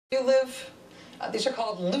You live, these are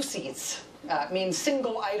called loosies. It means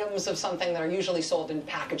single items of something that are usually sold in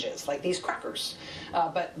packages, like these crackers.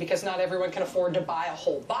 But because not everyone can afford to buy a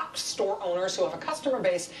whole box, store owners who have a customer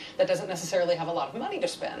base that doesn't necessarily have a lot of money to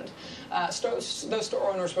spend, those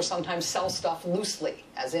store owners will sometimes sell stuff loosely,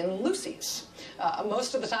 as in loosies.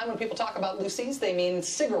 Most of the time when people talk about loosies, they mean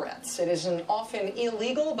cigarettes. It is an often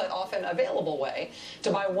illegal but often available way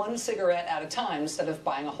to buy one cigarette at a time instead of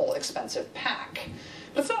buying a whole expensive pack.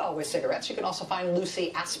 But it's not always cigarettes. You can also find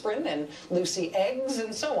Lucy aspirin and Lucy eggs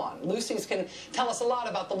and so on. Lucy's can tell us a lot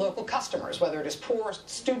about the local customers, whether it is poor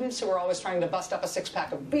students who are always trying to bust up a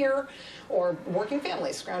six-pack of beer or working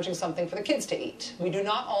families scrounging something for the kids to eat. We do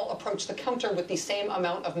not all approach the counter with the same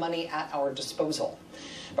amount of money at our disposal.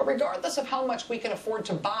 But regardless of how much we can afford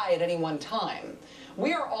to buy at any one time,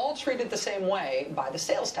 we are all treated the same way by the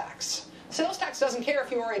sales tax. Sales tax doesn't care if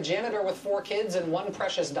you are a janitor with 4 kids and $1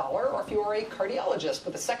 precious dollar, or if you are a cardiologist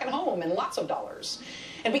with a second home and lots of dollars.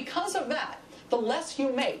 And because of that, the less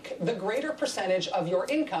you make, the greater percentage of your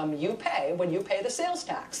income you pay when you pay the sales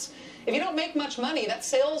tax. If you don't make much money, that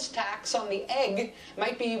sales tax on the egg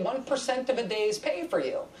might be 1% of a day's pay for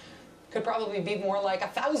you. Could probably be more like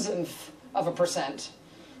 0.1%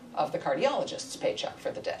 of the cardiologist's paycheck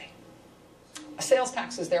for the day. A sales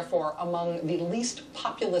tax is therefore among the least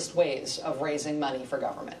populist ways of raising money for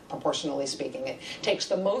government, proportionally speaking. It takes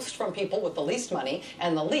the most from people with the least money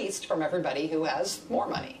and the least from everybody who has more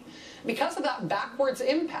money. Because of that backwards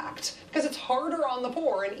impact, because it's harder on the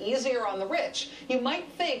poor and easier on the rich, you might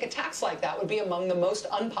think a tax like that would be among the most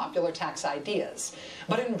unpopular tax ideas.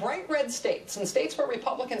 But in bright red states, in states where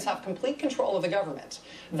Republicans have complete control of the government,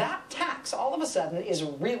 that tax all of a sudden is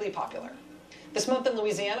really popular. This month in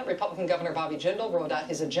Louisiana, Republican Governor Bobby Jindal wrote out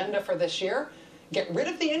his agenda for this year. Get rid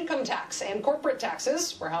of the income tax and corporate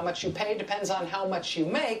taxes, where how much you pay depends on how much you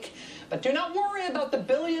make. But do not worry about the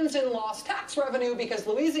billions in lost tax revenue, because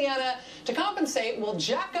Louisiana, to compensate, will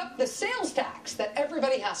jack up the sales tax that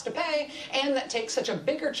everybody has to pay and that takes such a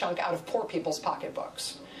bigger chunk out of poor people's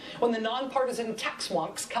pocketbooks. When the nonpartisan tax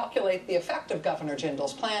wonks calculate the effect of Governor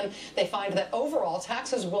Jindal's plan, they find that overall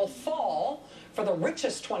taxes will fall for the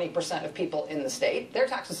richest 20% of people in the state. Their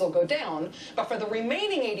taxes will go down, but for the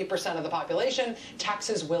remaining 80% of the population,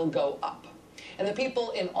 taxes will go up. And the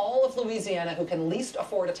people in all of Louisiana who can least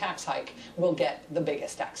afford a tax hike will get the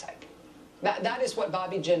biggest tax hike. That is what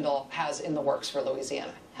Bobby Jindal has in the works for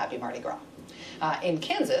Louisiana. Happy Mardi Gras. In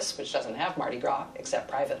Kansas, which doesn't have Mardi Gras, except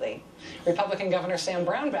privately, Republican Governor Sam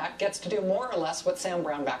Brownback gets to do more or less what Sam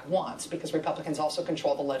Brownback wants, because Republicans also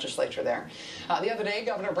control the legislature there. The other day,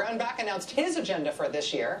 Governor Brownback announced his agenda for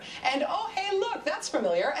this year, and oh, hey, look, that's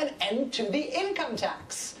familiar, an end to the income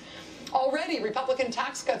tax. Already, Republican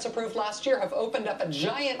tax cuts approved last year have opened up a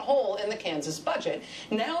giant hole in the Kansas budget.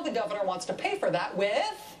 Now the governor wants to pay for that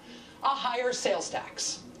with a higher sales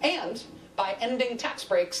tax, and by ending tax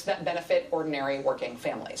breaks that benefit ordinary working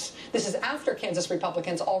families. This is after Kansas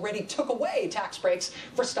Republicans already took away tax breaks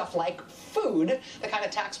for stuff like food, the kind of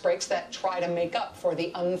tax breaks that try to make up for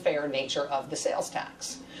the unfair nature of the sales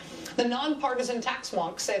tax. The nonpartisan tax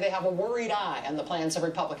wonks say they have a worried eye on the plans of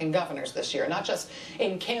Republican governors this year, not just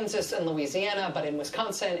in Kansas and Louisiana, but in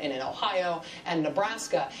Wisconsin and in Ohio and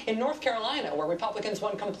Nebraska. In North Carolina, where Republicans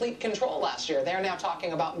won complete control last year, they're now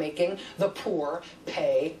talking about making the poor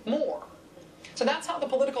pay more. So that's how the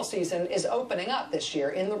political season is opening up this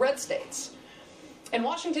year in the red states. In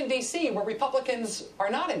Washington, D.C., where Republicans are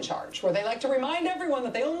not in charge, where they like to remind everyone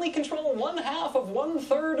that they only control 1/2 of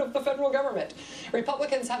 1/3 of the federal government,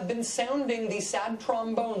 Republicans have been sounding the sad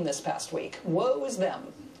trombone this past week. Woe is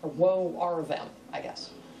them, or woe are them, I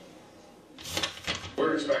guess.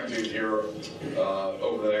 We're expecting here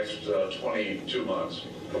over the next 22 months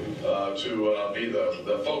to be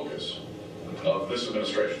the focus of this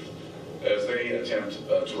administration as they attempt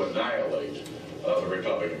to annihilate the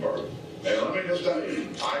Republican Party. And let me just tell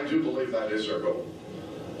you, I do believe that is their goal,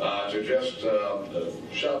 to just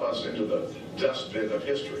shove us into the dustbin of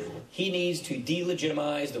history. He needs to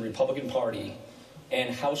delegitimize the Republican Party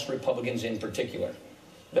and House Republicans in particular.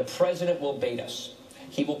 The president will bait us.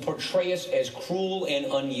 He will portray us as cruel and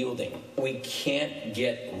unyielding. We can't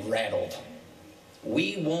get rattled.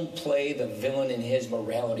 We won't play the villain in his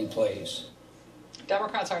morality plays.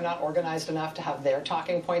 Democrats are not organized enough to have their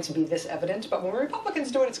talking points be this evident, but when Republicans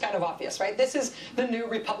do it, it's kind of obvious, right? This is the new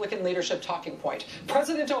Republican leadership talking point.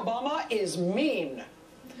 President Obama is mean.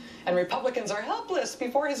 And Republicans are helpless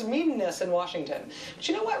before his meanness in Washington. But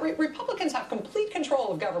you know what? Republicans have complete control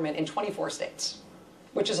of government in 24 states,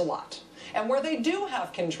 which is a lot. And where they do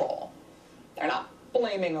have control, they're not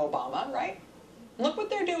blaming Obama, right? Look what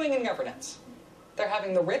they're doing in governance. They're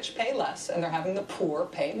having the rich pay less, and they're having the poor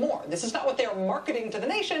pay more. This is not what they are marketing to the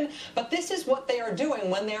nation, but this is what they are doing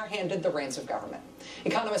when they are handed the reins of government.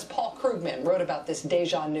 Economist Paul Krugman wrote about this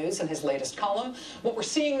Deja News in his latest column. What we're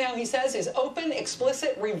seeing now, he says, is open,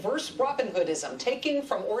 explicit, reverse Robin Hoodism, taking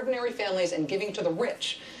from ordinary families and giving to the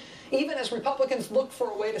rich. Even as Republicans look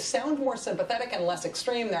for a way to sound more sympathetic and less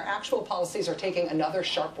extreme, their actual policies are taking another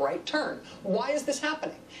sharp right turn. Why is this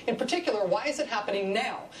happening? In particular, why is it happening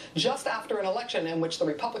now, just after an election in which the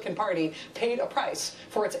Republican Party paid a price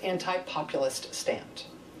for its anti-populist stand?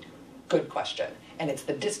 Good question. And it's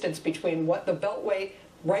the distance between what the Beltway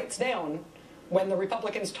writes down when the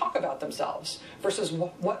Republicans talk about themselves versus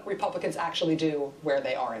what Republicans actually do where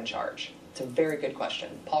they are in charge. It's a very good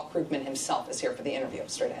question. Paul Krugman himself is here for the interview.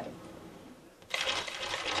 Straight ahead.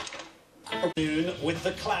 With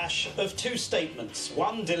the clash of two statements,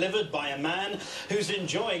 one delivered by a man who's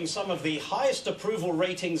enjoying some of the highest approval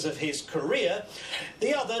ratings of his career,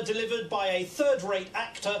 the other delivered by a third-rate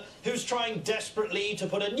actor who's trying desperately to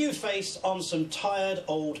put a new face on some tired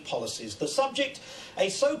old policies. The subject, a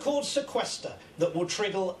so-called sequester that will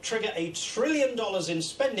trigger $1 trillion in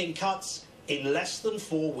spending cuts in less than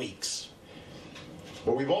 4 weeks.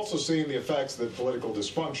 But we've also seen the effects that political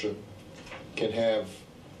dysfunction can have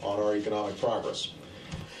on our economic progress.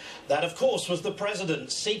 That, of course, was the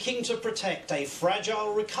president seeking to protect a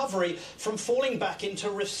fragile recovery from falling back into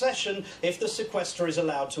recession if the sequester is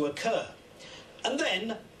allowed to occur. And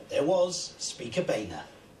then there was Speaker Boehner.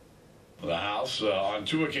 The House, on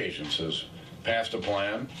 2 occasions, has passed a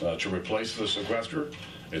plan to replace the sequester.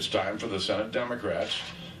 It's time for the Senate Democrats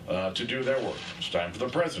to do their work. It's time for the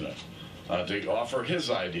president to offer his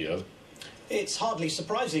idea. It's hardly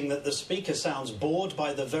surprising that the Speaker sounds bored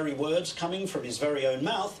by the very words coming from his very own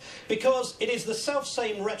mouth, because it is the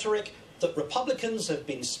selfsame rhetoric that Republicans have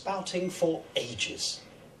been spouting for ages.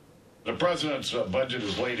 The president's budget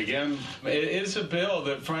is late again. It is a bill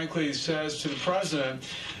that frankly says to the president,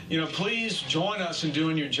 you know, please join us in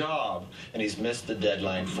doing your job. And he's missed the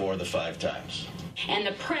deadline 4 of the 5 times. And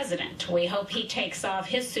the president, we hope he takes off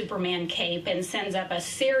his Superman cape and sends up a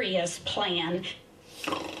serious plan.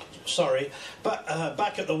 Sorry, but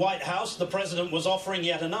back at the White House, the president was offering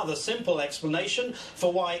yet another simple explanation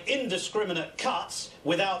for why indiscriminate cuts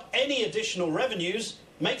without any additional revenues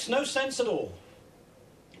makes no sense at all.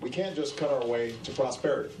 We can't just cut our way to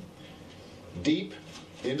prosperity. Deep,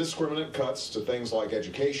 indiscriminate cuts to things like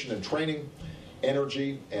education and training,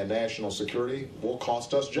 energy, and national security will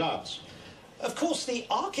cost us jobs. Of course, the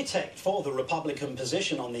architect for the Republican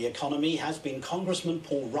position on the economy has been Congressman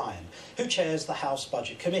Paul Ryan, who chairs the House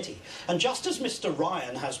Budget Committee. And just as Mr.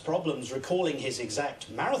 Ryan has problems recalling his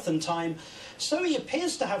exact marathon time, so he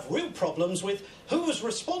appears to have real problems with who was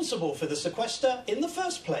responsible for the sequester in the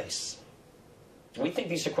first place. We think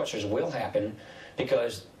these sequesters will happen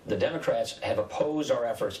because the Democrats have opposed our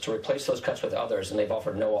efforts to replace those cuts with others, and they've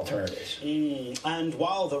offered no alternatives. And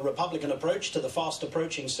while the Republican approach to the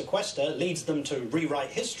fast-approaching sequester leads them to rewrite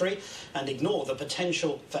history and ignore the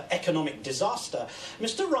potential for economic disaster,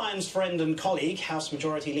 Mr. Ryan's friend and colleague, House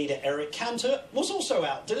Majority Leader Eric Cantor, was also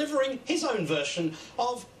out delivering his own version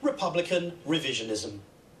of Republican revisionism.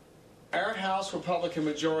 Our House Republican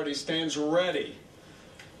majority stands ready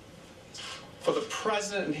for the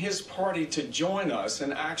president and his party to join us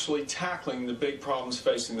in actually tackling the big problems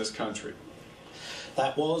facing this country.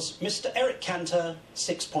 That was Mr. Eric Cantor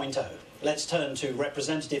 6.0. Let's turn to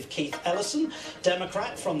Representative Keith Ellison,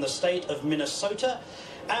 Democrat from the state of Minnesota,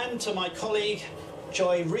 and to my colleague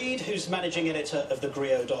Joy Reid, who's managing editor of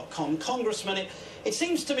thegrio.com. Congressman, it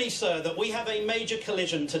seems to me, sir, that we have a major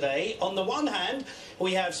collision today. On the one hand,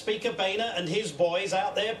 we have Speaker Boehner and his boys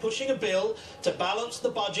out there pushing a bill to balance the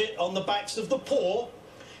budget on the backs of the poor.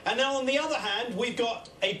 And now on the other hand, we've got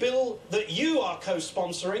a bill that you are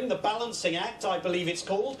co-sponsoring, the Balancing Act, I believe it's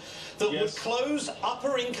called, that would close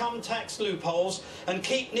upper income tax loopholes and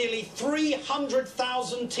keep nearly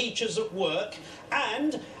 300,000 teachers at work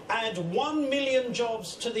and add 1 million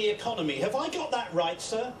jobs to the economy. Have I got that right,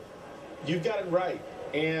 sir? You've got it right.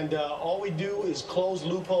 And all we do is close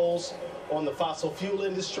loopholes on the fossil fuel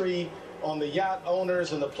industry, on the yacht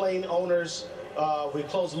owners and the plane owners. We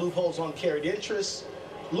close loopholes on carried interest.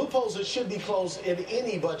 Loopholes that should be closed in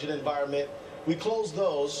any budget environment, we close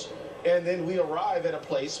those, and then we arrive at a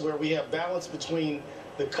place where we have balance between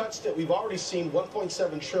the cuts that we've already seen,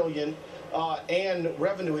 1.7 trillion, and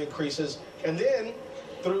revenue increases. And then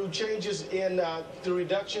through changes in, through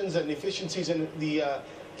reductions and efficiencies in the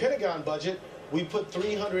Pentagon budget, we put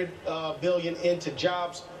 $300 billion into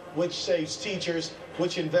jobs, which saves teachers,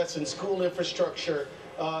 which invests in school infrastructure,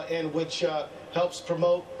 and which helps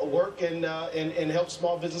promote work and helps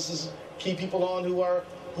small businesses keep people on who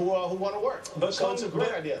want to work. But so it's a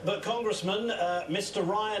great idea. But Congressman, Mr.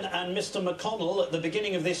 Ryan and Mr. McConnell at the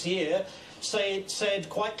beginning of this year said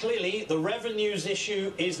quite clearly the revenues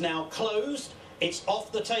issue is now closed. It's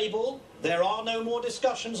off the table. There are no more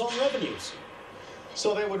discussions on revenues.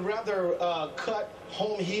 So they would rather cut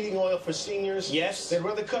home heating oil for seniors? Yes. They'd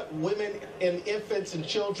rather cut women and infants and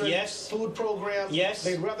children? Yes. Food programs? Yes.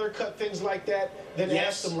 They'd rather cut things like that than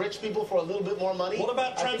ask some rich people for a little bit more money? What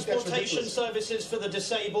about transportation services for the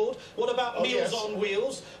disabled? What about Meals on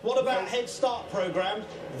Wheels? What about Head Start program?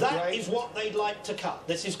 That is what they'd like to cut.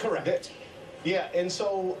 This is correct. Yeah, and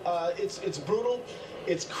so it's brutal,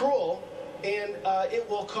 it's cruel, and it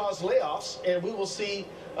will cause layoffs, and we will see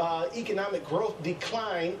economic growth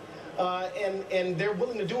decline, and they're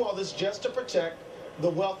willing to do all this just to protect the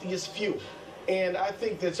wealthiest few. And I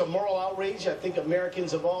think that's a moral outrage. I think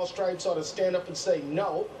Americans of all stripes ought to stand up and say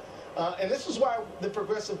no. And this is why the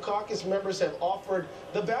Progressive Caucus members have offered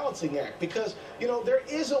the Balancing Act, because, you know, there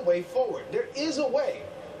is a way forward. There is a way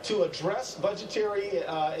to address budgetary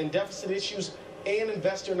and deficit issues and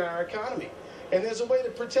invest in our economy. And there's a way to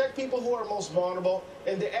protect people who are most vulnerable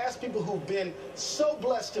and to ask people who've been so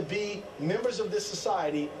blessed to be members of this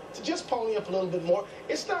society to just pony up a little bit more.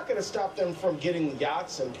 It's not going to stop them from getting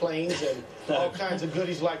yachts and planes and all kinds of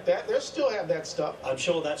goodies like that. They'll still have that stuff. I'm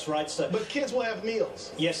sure that's right, sir. But kids will have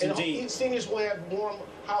meals. Yes, and indeed. Seniors will have warm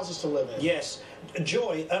houses to live in. Yes.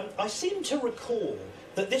 Joy, I seem to recall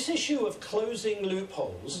that this issue of closing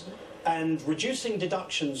loopholes and reducing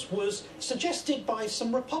deductions was suggested by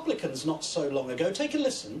some Republicans not so long ago. Take a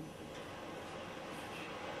listen.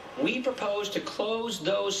 We propose to close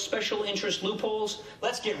those special interest loopholes.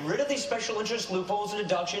 Let's get rid of these special interest loopholes and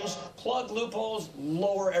deductions, plug loopholes,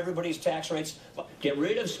 lower everybody's tax rates. Get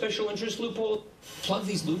rid of special interest loopholes, plug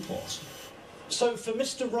these loopholes. So for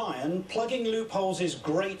Mr. Ryan, plugging loopholes is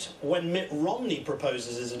great when Mitt Romney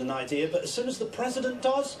proposes as an idea, but as soon as the president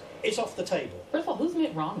does, it's off the table. First of all, who's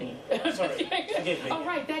Mitt Romney? Sorry, forgive me. Oh,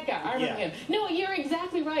 right, that guy. I remember him. No, you're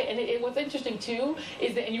exactly right. And what's interesting, too,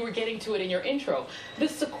 is that, and you were getting to it in your intro, the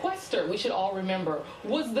sequester, we should all remember,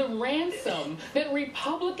 was the ransom that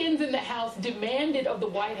Republicans in the House demanded of the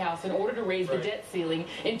White House in order to raise the debt ceiling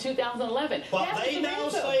in 2011. But they now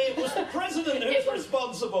say it was the president who's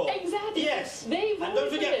responsible. Exactly. Yes. They voted and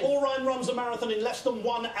don't forget, for this. Paul Ryan runs a marathon in less than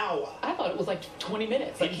 1 hour. I thought it was like 20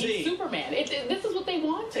 minutes. Like he's Superman. This is what they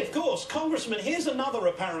wanted. Of course. Congressman, here's another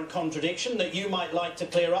apparent contradiction that you might like to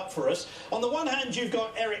clear up for us. On the one hand, you've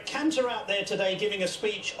got Eric Cantor out there today giving a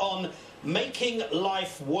speech on making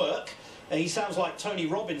life work. He sounds like Tony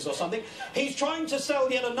Robbins or something. He's trying to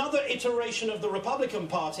sell yet another iteration of the Republican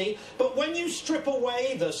Party, but when you strip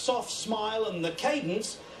away the soft smile and the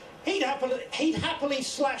cadence, he'd happily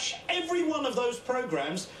slash every one of those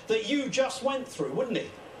programs that you just went through, wouldn't he?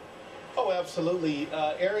 Oh, absolutely.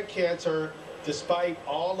 Eric Cantor, despite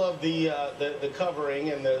all of the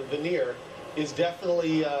covering and the veneer, is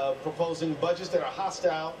definitely proposing budgets that are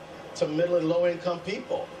hostile to middle and low-income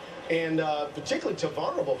people, and particularly to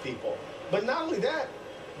vulnerable people. But not only that,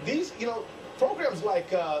 these programs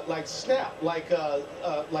like SNAP,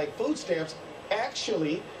 like food stamps,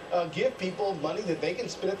 actually give people money that they can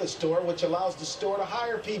spend at the store, which allows the store to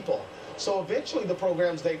hire people. So eventually, the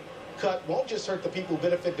programs they cut won't just hurt the people who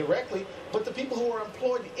benefit directly, but the people who are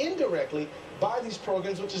employed indirectly by these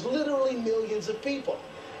programs, which is literally millions of people.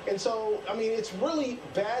 And so, I mean, it's really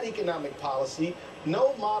bad economic policy.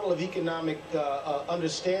 No model of economic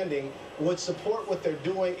understanding would support what they're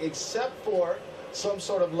doing, except for some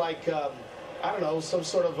sort of I don't know, some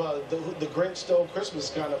sort of the Grinch stole Christmas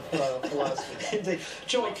kind of philosophy. Indeed.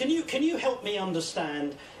 Joy, can you help me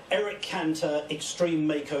understand Eric Cantor Extreme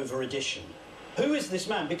Makeover Edition? Who is this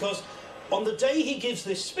man? Because on the day he gives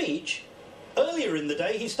this speech, earlier in the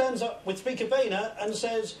day, he stands up with Speaker Boehner and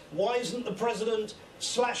says, why isn't the president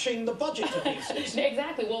slashing the budget to pieces?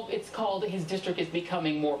 Exactly. Well, it's called his district is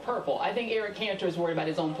becoming more purple. I think Eric Cantor is worried about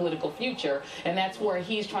his own political future, and that's where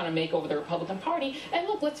he's trying to make over the Republican Party. And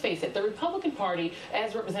look, let's face it, the Republican Party,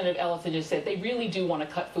 as Representative Ellison just said, they really do want to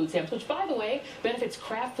cut food stamps, which, by the way, benefits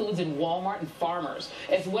Kraft Foods and Walmart and farmers,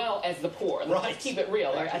 as well as the poor. Let's keep it real.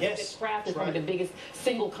 I think that Kraft is probably the biggest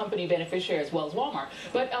single company beneficiary, as well as Walmart.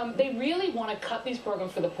 But they really want want to cut these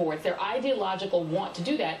programs for the poor. It's their ideological want to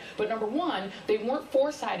do that. But number one, they weren't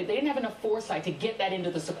foresighted. They didn't have enough foresight to get that into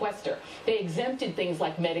the sequester. They exempted things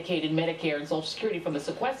like Medicaid and Medicare and Social Security from the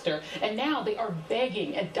sequester, and now they are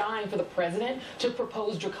begging and dying for the president to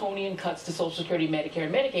propose draconian cuts to Social Security, Medicare,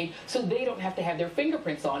 and Medicaid so they don't have to have their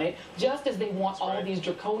fingerprints on it, just as they want all of these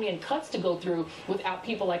draconian cuts to go through without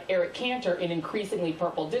people like Eric Cantor in increasingly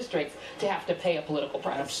purple districts to have to pay a political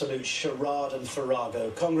price. Absolute charade and farrago.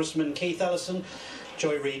 Congressman Keith Ellison,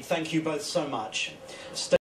 Joy Reid, thank you both so much.